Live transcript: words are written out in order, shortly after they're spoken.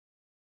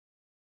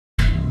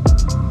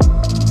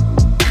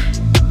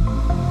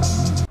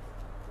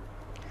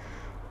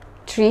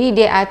3,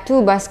 there are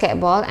 2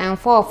 basketball and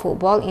 4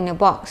 football in a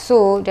box.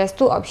 So there's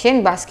 2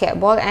 options,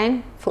 basketball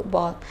and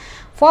football.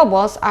 4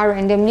 balls are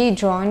randomly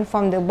drawn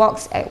from the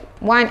box at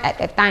one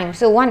at a time.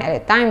 So one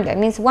at a time, that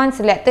means one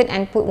selected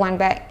and put one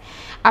back.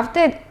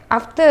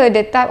 After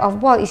the type of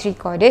ball is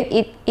recorded,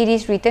 it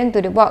is returned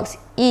to the box.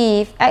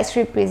 If X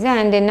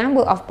represents the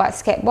number of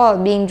basketball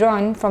being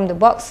drawn from the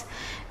box,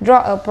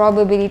 draw a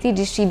probability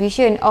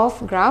distribution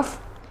of graph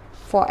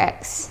for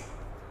X.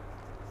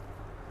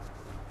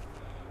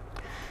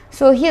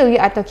 So here we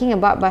are talking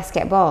about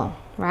basketball,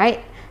 right?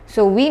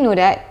 So we know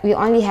that we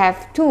only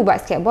have 2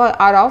 basketball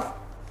out of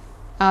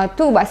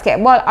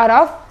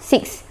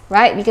 6,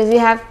 right? Because we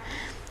have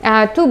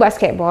 2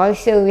 basketball,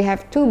 so we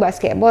have 2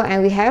 basketball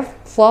and we have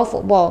 4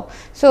 football.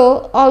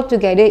 So all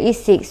together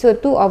is 6. So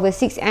 2 over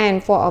 6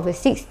 and 4 over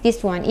 6.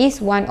 This one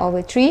is 1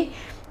 over 3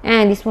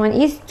 and this one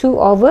is 2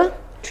 over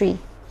 3.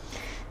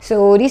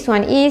 So this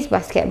one is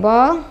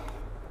basketball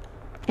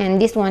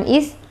and this one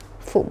is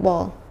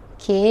football.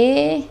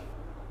 Okay.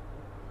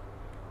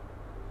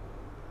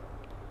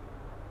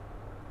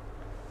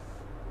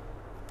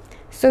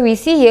 So we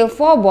see here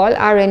 4 balls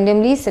are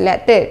randomly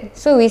selected.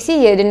 So we see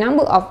here the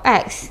number of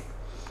X.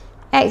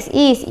 X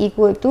is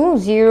equal to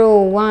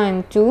 0,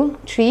 1, 2,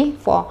 3,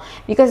 4.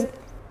 Because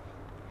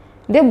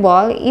the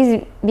ball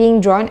is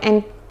being drawn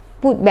and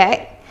put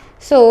back.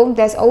 So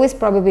there's always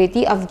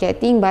probability of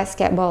getting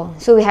basketball.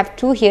 So we have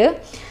 2 here.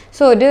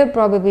 So the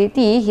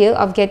probability here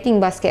of getting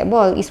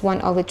basketball is 1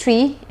 over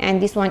 3.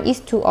 And this one is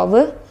 2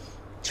 over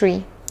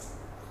 3.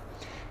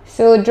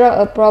 So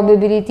draw a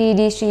probability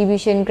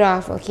distribution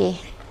graph. Okay.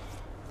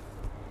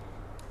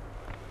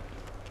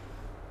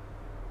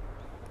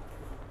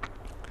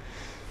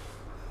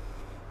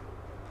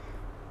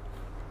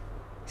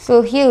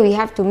 So here we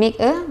have to make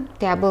a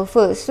table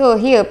first. So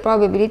here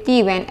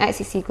probability when X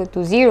is equal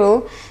to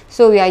 0.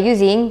 So we are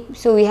using,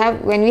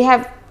 when we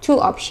have 2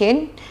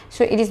 options,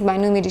 so it is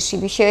binomial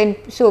distribution.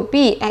 So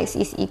Px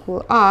is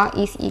equal R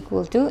is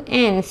equal to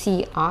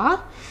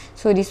NCR.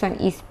 So this one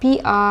is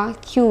PR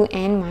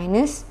Qn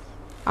minus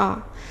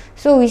R.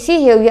 So we see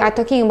here we are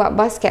talking about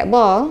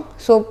basketball.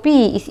 So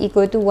P is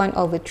equal to 1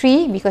 over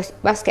 3 because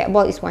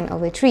basketball is 1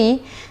 over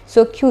 3.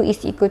 So Q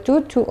is equal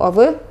to 2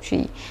 over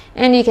 3.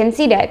 And you can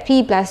see that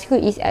P plus Q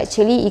is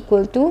actually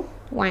equal to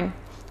 1.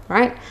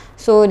 Right?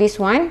 So this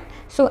one.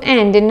 So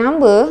and the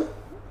number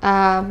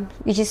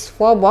which is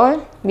 4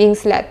 ball being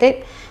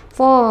selected.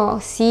 For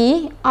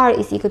C, R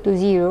is equal to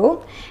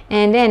 0.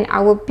 And then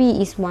our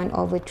P is 1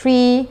 over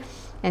 3.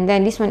 And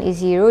then this one is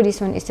 0.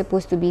 This one is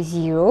supposed to be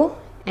 0.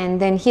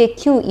 And then here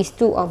Q is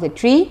 2 over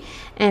 3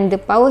 and the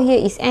power here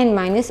is n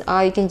minus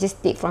r. You can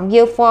just take from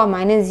here 4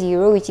 minus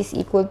 0 which is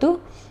equal to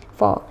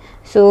 4.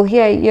 So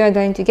here you are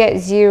going to get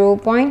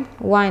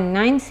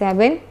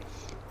 0.1975.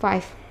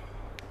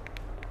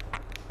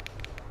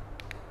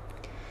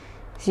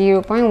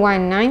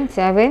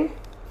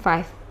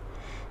 0.1975.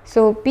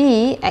 So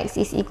P X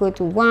is equal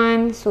to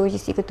 1, so which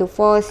is equal to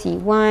 4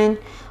 C1,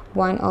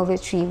 1 over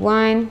 3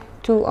 1,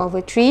 2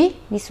 over 3.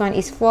 This one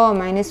is 4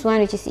 minus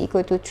 1 which is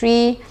equal to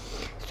 3.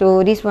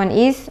 So this one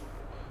is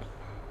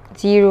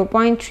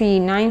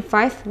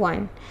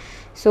 0.3951.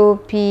 So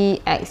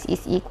Px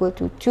is equal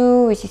to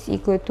 2 which is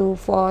equal to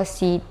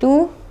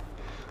 4C2.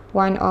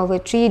 1 over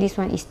 3, this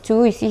one is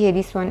 2. You see here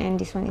this one and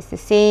this one is the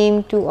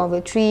same. 2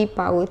 over 3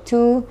 power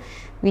 2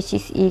 which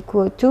is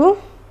equal to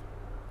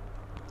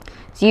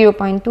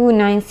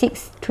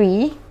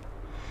 0.2963.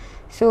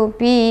 So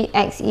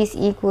Px is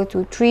equal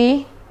to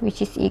 3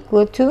 which is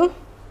equal to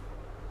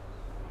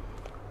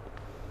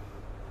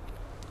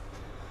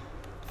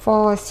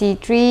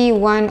 4C3,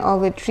 1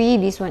 over 3,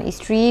 this one is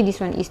 3, this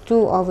one is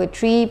 2 over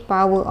 3,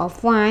 power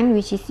of 1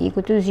 which is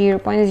equal to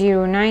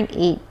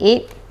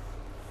 0.0988.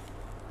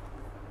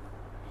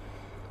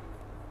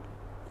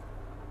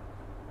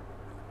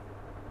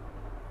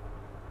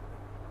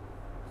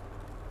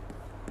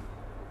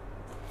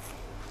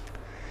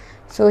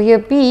 So here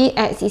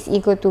Px is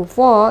equal to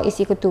 4 is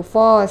equal to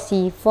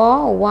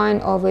 4C4,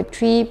 1 over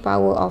 3,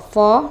 power of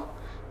 4.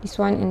 This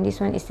one and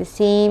this one is the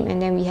same,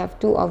 and then we have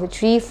 2 over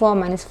 3. 4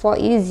 minus 4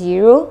 is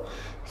 0.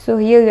 So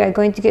here we are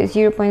going to get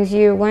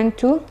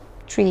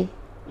 0.0123.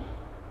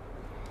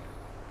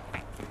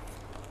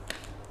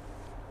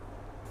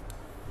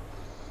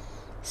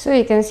 So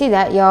you can see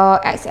that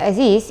your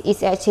x-axis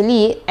is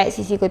actually x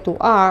is equal to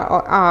r,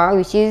 or r,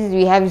 which is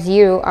we have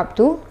 0 up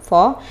to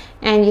 4,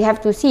 and you have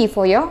to see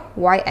for your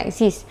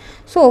y-axis.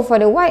 So for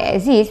the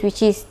y-axis,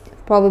 which is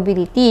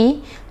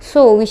probability,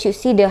 so we should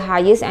see the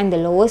highest and the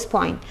lowest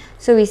point.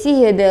 So we see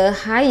here the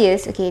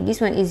highest, okay,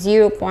 this one is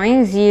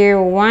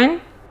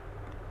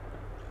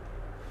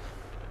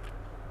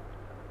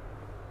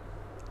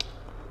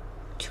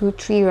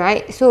 0.0123,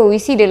 right? So we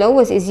see the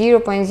lowest is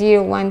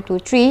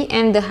 0.0123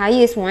 and the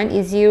highest one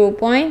is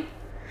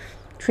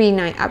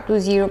 0.39 up to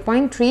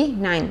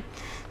 0.39.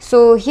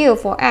 So here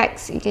for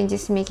x, you can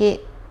just make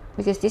it,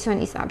 because this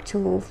one is up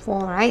to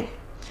 4, right?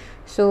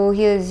 So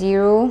here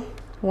 0,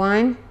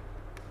 1,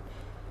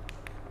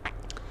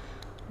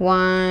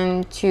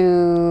 1,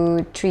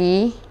 2,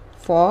 3,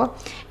 4, 4.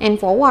 And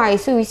for y,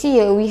 so we see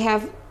here we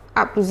have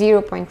up to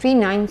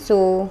 0.39.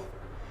 So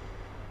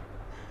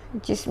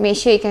just make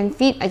sure you can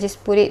fit. I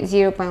just put it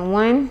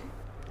 0.1,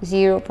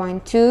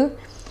 0.2,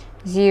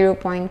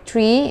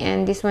 0.3,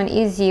 and this one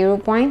is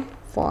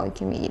 0.4. You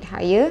can make it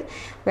higher,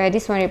 where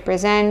this one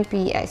represent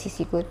Px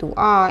is equal to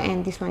R,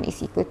 and this one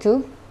is equal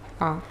to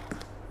R.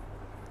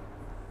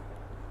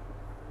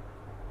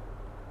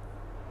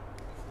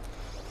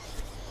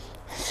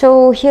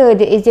 So here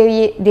the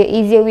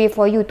easier way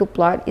for you to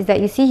plot is that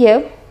you see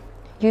here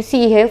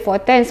for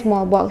 10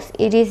 small box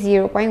it is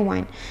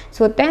 0.1.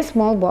 So 10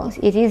 small box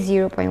it is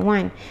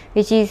 0.1,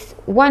 which is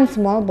 1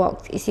 small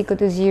box is equal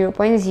to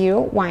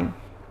 0.01.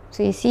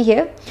 So you see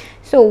here.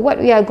 So what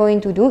we are going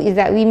to do is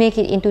that we make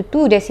it into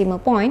 2 decimal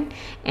point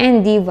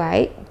and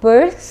divide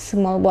per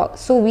small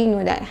box. So we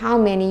know that how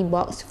many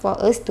box for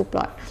us to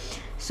plot.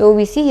 So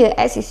we see here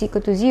x is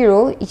equal to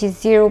 0, which is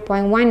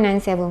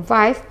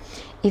 0.1975.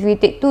 If we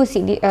take 2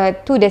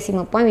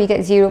 decimal point, we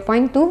get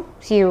 0.20,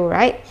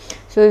 right?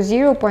 So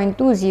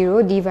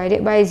 0.20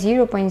 divided by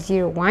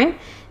 0.01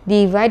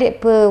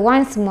 divided per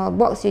 1 small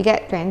box, you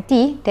get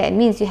 20. That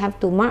means you have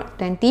to mark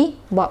 20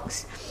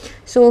 box.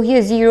 So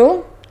here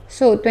 0,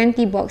 so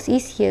 20 box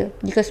is here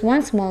because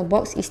 1 small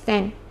box is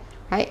 10,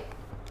 right?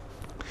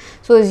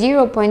 So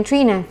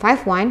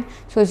 0.3951,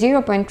 so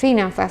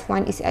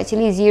 0.3951 is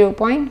actually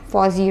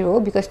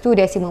 0.40 because 2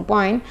 decimal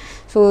point.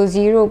 So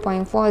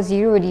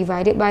 0.40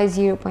 divided by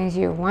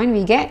 0.01,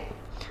 we get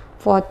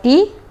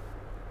 40.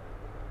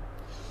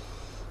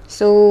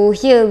 So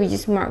here we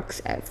just mark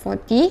at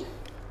 40.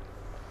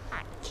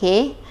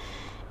 Okay.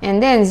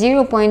 And then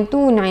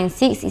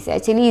 0.296 is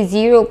actually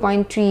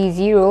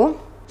 0.30.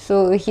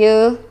 So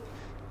here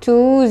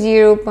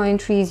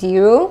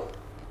 0.30.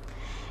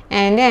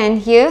 And then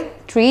here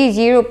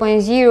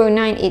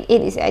 0.0988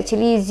 is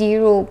actually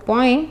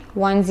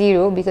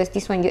 0.10 because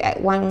this one you add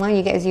 1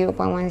 you get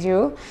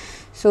 0.10.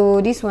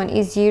 So this one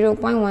is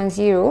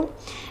 0.10.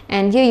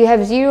 And here you have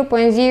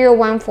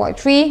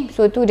 0.0143.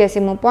 So 2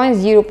 decimal points,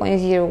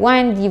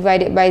 0.01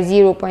 divided by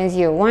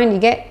 0.01, you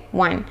get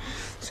 1.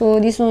 So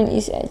this one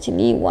is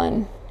actually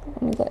 1. Oh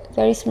my god,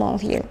 very small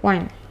here,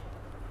 1.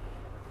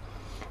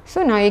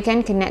 So now you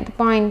can connect the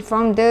point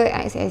from the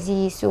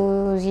XYZ.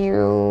 So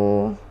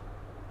 0,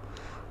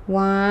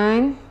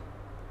 1,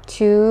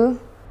 2,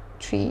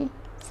 3,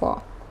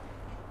 4.